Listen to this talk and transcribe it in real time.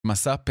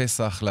מסע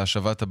פסח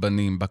להשבת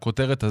הבנים.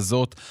 בכותרת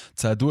הזאת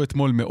צעדו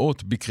אתמול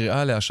מאות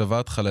בקריאה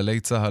להשבת חללי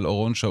צהל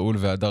אורון שאול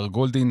והדר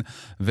גולדין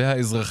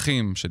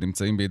והאזרחים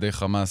שנמצאים בידי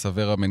חמאס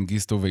אברה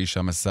מנגיסטו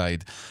ואישה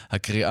מסעיד.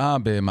 הקריאה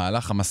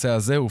במהלך המסע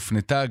הזה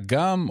הופנתה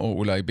גם, או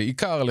אולי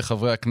בעיקר,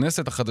 לחברי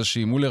הכנסת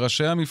החדשים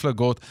ולראשי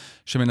המפלגות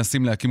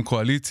שמנסים להקים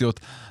קואליציות.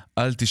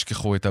 אל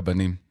תשכחו את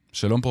הבנים.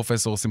 שלום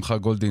פרופסור שמחה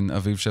גולדין,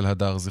 אביו של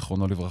הדר,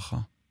 זיכרונו לברכה.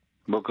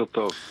 בוקר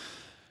טוב.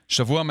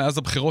 שבוע מאז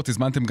הבחירות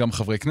הזמנתם גם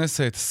חברי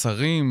כנסת,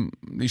 שרים,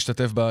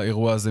 להשתתף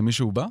באירוע הזה.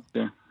 מישהו בא?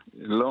 כן,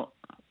 לא.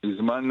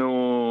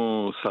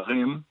 הזמנו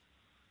שרים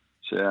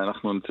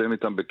שאנחנו נמצאים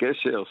איתם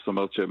בקשר, זאת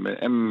אומרת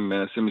שהם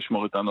מנסים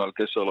לשמור איתנו על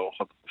קשר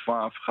לאורך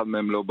התקופה, אף אחד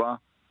מהם לא בא.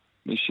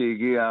 מי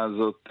שהגיעה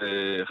זאת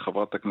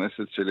חברת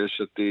הכנסת של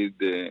יש עתיד,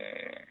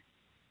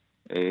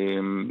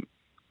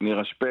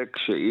 נירה שפק,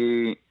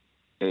 שהיא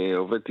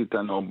עובדת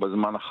איתנו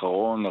בזמן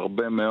האחרון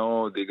הרבה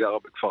מאוד, היא גרה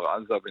בכפר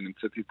עזה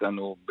ונמצאת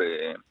איתנו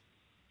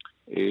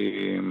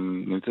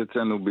נמצאת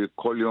אצלנו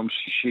בכל יום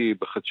שישי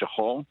בחץ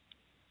שחור,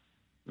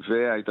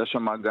 והייתה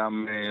שם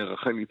גם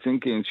רחלי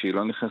צינקין שהיא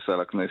לא נכנסה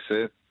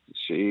לכנסת,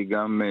 שהיא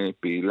גם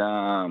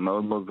פעילה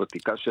מאוד מאוד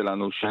ותיקה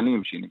שלנו,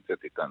 שנים שהיא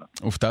נמצאת איתנו.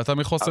 הופתעת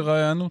מחוסר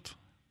ההיענות?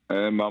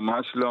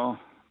 ממש לא.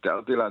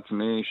 תיארתי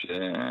לעצמי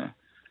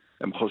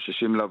שהם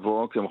חוששים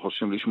לבוא, כי הם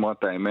חוששים לשמוע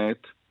את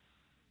האמת,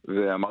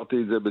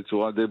 ואמרתי את זה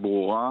בצורה די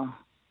ברורה.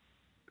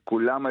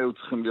 כולם היו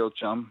צריכים להיות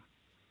שם,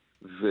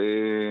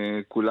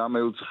 וכולם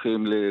היו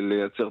צריכים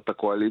לייצר את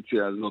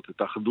הקואליציה הזאת,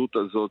 את האחדות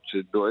הזאת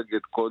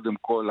שדואגת קודם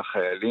כל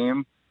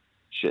לחיילים,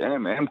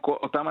 שהם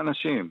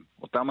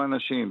אותם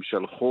אנשים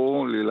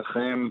שלחו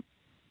להילחם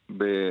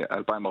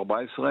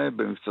ב-2014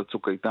 במבצע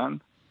צוק איתן,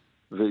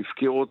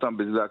 והפקירו אותם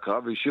בשדה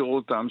הקרב והשאירו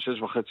אותם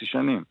 6.5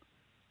 שנים.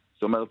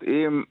 זאת אומרת,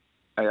 אם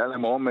היה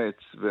להם אומץ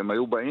והם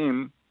היו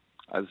באים,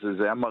 אז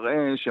זה היה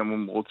מראה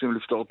שהם רוצים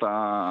לפתור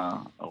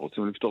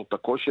את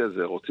הקושי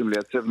הזה, רוצים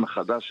לייצב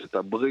מחדש את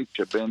הברית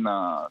שבין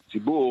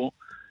הציבור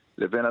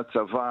לבין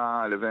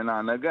הצבא לבין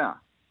ההנהגה.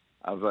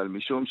 אבל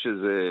משום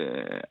שזה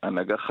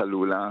הנהגה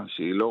חלולה,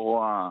 שהיא לא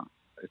רואה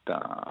את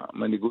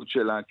המנהיגות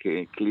שלה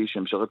ככלי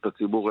שמשרת את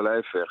הציבור אל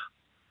ההפך,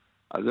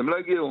 אז הם לא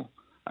הגיעו.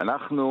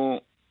 אנחנו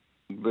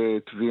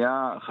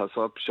בתביעה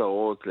חסרת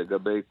פשרות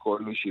לגבי כל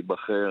מי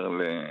שיבחר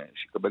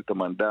שיקבל את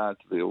המנדט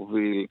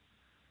ויוביל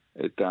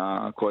את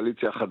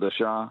הקואליציה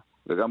החדשה,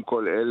 וגם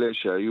כל אלה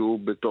שהיו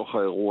בתוך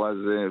האירוע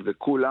הזה,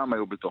 וכולם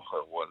היו בתוך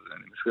האירוע הזה.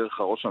 אני מזכיר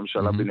לך, ראש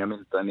הממשלה בנימין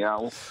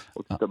נתניהו,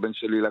 הוציא את הבן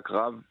שלי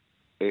לקרב,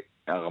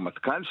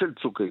 הרמטכ"ל של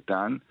צוק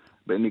איתן,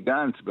 בני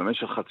גנץ,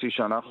 במשך חצי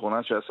שנה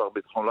האחרונה שהיה שר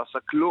ביטחון, לא עשה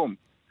כלום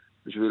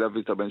בשביל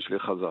להביא את הבן שלי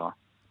חזרה.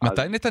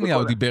 מתי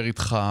נתניהו דיבר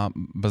איתך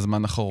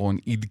בזמן האחרון?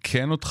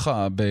 עדכן אותך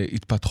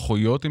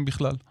בהתפתחויות אם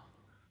בכלל?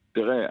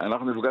 תראה,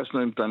 אנחנו נפגשנו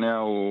עם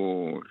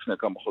נתניהו לפני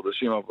כמה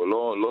חודשים, אבל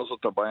לא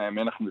זאת הבעיה עם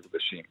מי אנחנו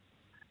נפגשים.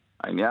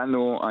 העניין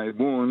הוא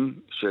האמון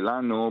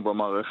שלנו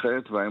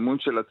במערכת, והאמון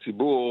של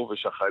הציבור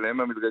ושהחיילים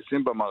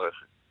המתגייסים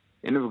במערכת.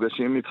 אם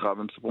נפגשים איתך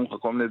ומספרים לך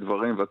כל מיני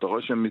דברים, ואתה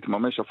רואה שהם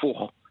מתממש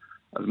הפוך,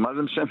 אז מה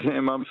זה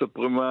משנה מה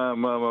מספרים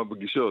מה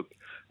בפגישות?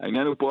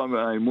 העניין הוא פה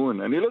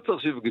האמון. אני לא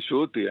צריך שיפגשו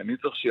אותי, אני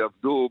צריך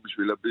שיעבדו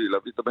בשביל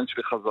להביא את הבן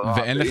שלי חזרה.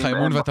 ואין לך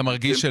אמון ואתה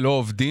מרגיש שלא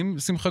עובדים,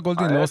 שמחה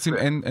גולדין? לא עושים,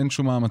 אין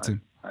שום מאמצים.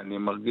 אני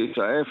מרגיש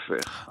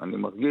ההפך. אני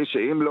מרגיש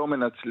שאם לא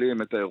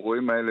מנצלים את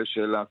האירועים האלה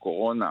של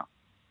הקורונה,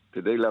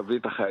 כדי להביא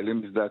את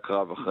החיילים בשדה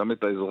הקרב, אחריהם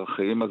את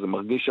האזרחים, אז זה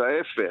מרגיש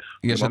ההפך.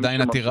 יש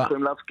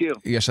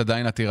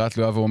עדיין עתירה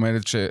תלויה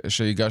ועומדת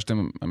שהגשתם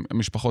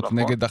משפחות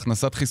נגד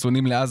הכנסת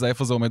חיסונים לעזה.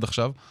 איפה זה עומד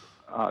עכשיו?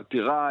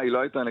 העתירה היא לא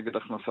הייתה נגד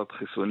הכנסת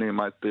חיסונים,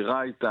 העתירה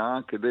הייתה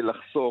כדי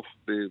לחשוף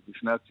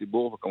בפני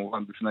הציבור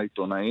וכמובן בפני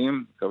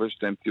העיתונאים, מקווה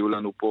שאתם תהיו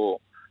לנו פה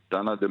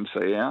טענה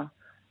דמסייע,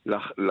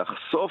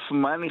 לחשוף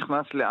מה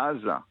נכנס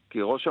לעזה, כי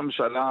ראש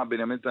הממשלה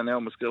בנימין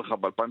נתניהו, מזכיר לך,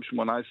 ב-2018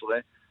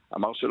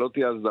 אמר שלא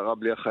תהיה הסדרה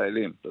בלי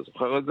החיילים, אתה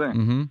זוכר את זה?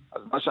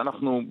 אז מה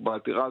שאנחנו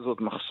בעתירה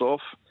הזאת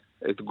נחשוף,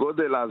 את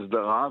גודל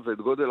ההסדרה ואת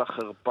גודל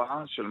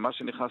החרפה של מה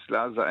שנכנס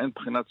לעזה, אין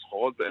בחינת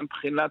סחורות ואין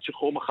בחינת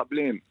שחרור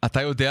מחבלים.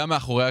 אתה יודע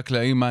מאחורי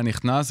הקלעים מה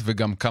נכנס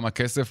וגם כמה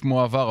כסף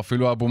מועבר?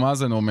 אפילו אבו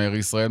מאזן אומר,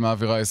 ישראל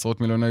מעבירה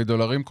עשרות מיליוני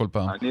דולרים כל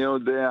פעם. אני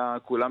יודע,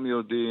 כולם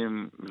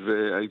יודעים,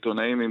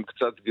 והעיתונאים עם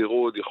קצת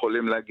גירוד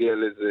יכולים להגיע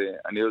לזה.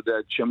 אני יודע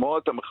את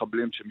שמות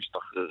המחבלים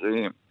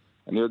שמשתחררים.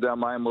 אני יודע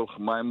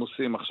מה הם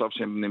עושים עכשיו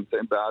שהם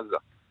נמצאים בעזה.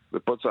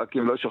 ופה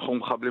צועקים, לא ישחררו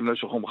מחבלים, לא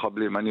ישחררו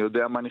מחבלים. אני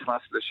יודע מה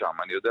נכנס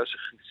לשם. אני יודע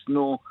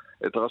שחיסנו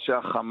את ראשי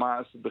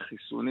החמאס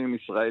בחיסונים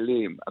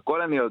ישראלים.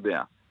 הכל אני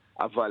יודע.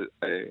 אבל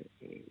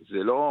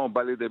זה לא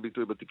בא לידי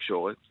ביטוי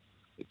בתקשורת.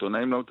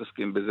 עיתונאים לא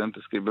מתעסקים בזה, הם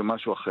מתעסקים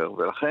במשהו אחר.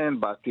 ולכן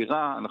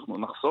בעתירה אנחנו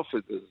נחשוף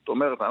את זה. זאת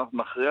אומרת, אנחנו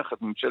נכריח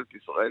את ממשלת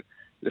ישראל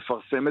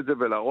לפרסם את זה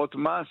ולהראות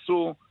מה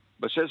עשו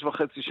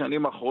ב6.5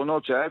 שנים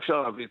האחרונות שהיה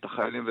אפשר להביא את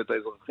החיילים ואת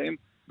האזרחים,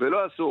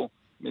 ולא עשו.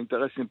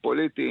 מאינטרסים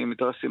פוליטיים,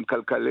 אינטרסים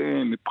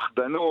כלכליים,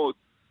 מפחדנות,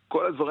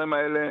 כל הדברים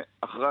האלה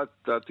אחרי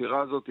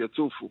העתירה הזאת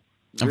יצופו.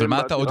 אבל מה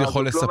אתה עוד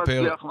יכול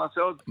לספר?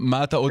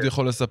 מה אתה עוד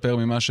יכול לספר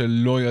ממה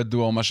שלא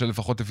ידוע, או מה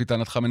שלפחות לפי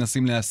טענתך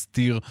מנסים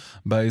להסתיר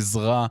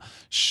בעזרה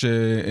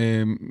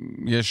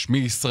שיש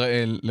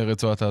מישראל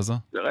לרצועת עזה?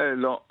 תראה,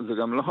 לא, זה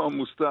גם לא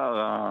מוסתר.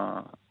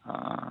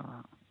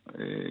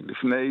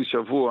 לפני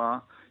שבוע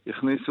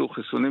הכניסו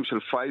חיסונים של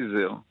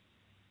פייזר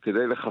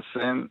כדי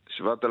לחסן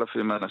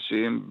 7,000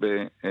 אנשים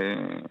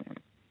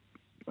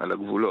על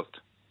הגבולות,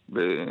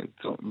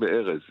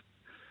 בארז.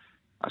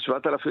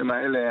 ה-7,000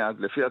 האלה, עד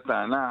לפי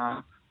הטענה,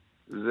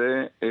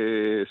 זה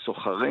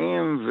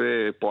סוחרים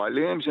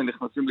ופועלים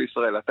שנכנסים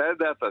לישראל. אתה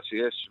ידעת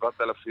שיש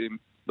 7,000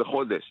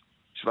 בחודש,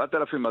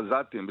 7,000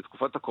 עזתים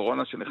בתקופת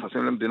הקורונה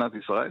שנכנסים למדינת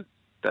ישראל?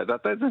 אתה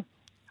ידעת את זה?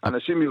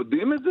 אנשים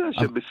יודעים את זה?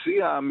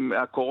 שבשיא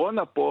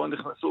הקורונה פה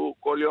נכנסו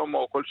כל יום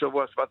או כל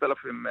שבוע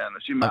 7,000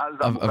 אנשים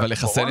מעזה. אבל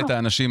לחסן את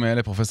האנשים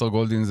האלה, פרופסור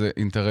גולדין, זה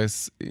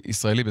אינטרס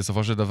ישראלי.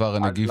 בסופו של דבר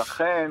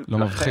הנגיף לא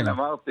מבחין.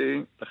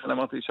 לכן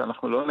אמרתי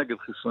שאנחנו לא נגד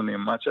חיסונים.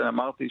 מה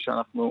שאמרתי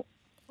שאנחנו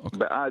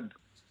בעד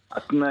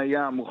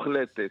התניה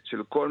מוחלטת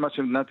של כל מה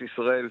שמדינת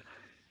ישראל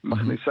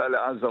מכניסה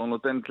לעזה או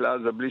נותנת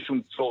לעזה בלי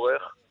שום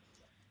צורך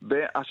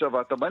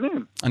בהשבת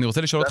הבנים. אני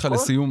רוצה לשאול אותך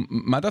לסיום,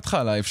 מה דעתך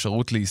על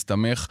האפשרות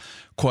להסתמך,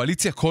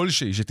 קואליציה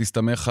כלשהי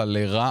שתסתמך על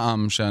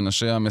רע"מ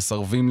שאנשיה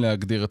מסרבים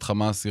להגדיר את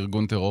חמאס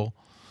ארגון טרור?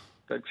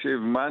 תקשיב,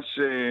 מה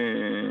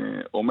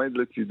שעומד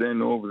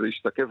לצידנו, וזה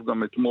השתקף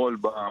גם אתמול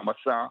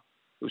במסע,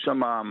 היו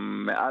שם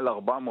מעל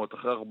 400,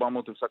 אחרי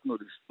 400 הפסקנו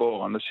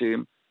לספור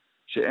אנשים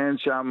שאין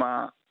שם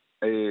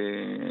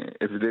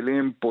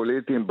הבדלים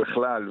פוליטיים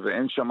בכלל,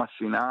 ואין שם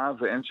שנאה,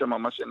 ואין שם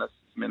מה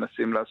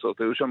שמנסים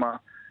לעשות. היו שם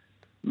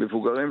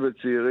מבוגרים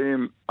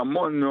וצעירים,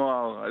 המון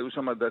נוער, היו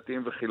שם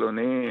דתיים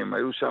וחילוניים,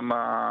 היו שם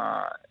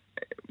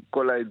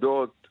כל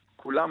העדות,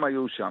 כולם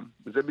היו שם.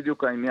 וזה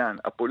בדיוק העניין.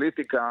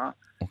 הפוליטיקה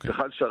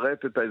צריכה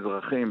לשרת את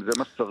האזרחים, זה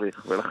מה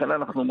שצריך. ולכן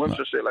אנחנו אומרים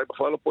שהשאלה היא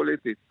בכלל לא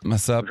פוליטית.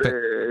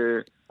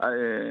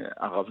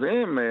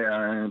 ערבים,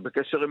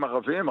 בקשר עם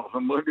ערבים, אנחנו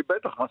אומרים לי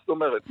בטח, מה זאת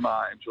אומרת? מה,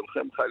 הם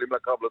שולחים חיילים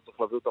לקרב, לא צריך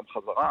להביא אותם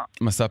חזרה.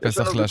 מסע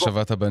פסח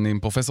להשבת הבנים.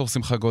 פרופסור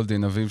שמחה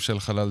גולדין, אביו של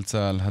חלל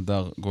צה"ל,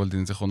 הדר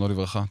גולדין, זיכרונו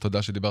לברכה.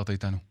 תודה שדיברת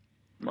איתנו.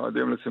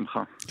 מועדים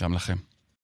לשמחה. גם לכם.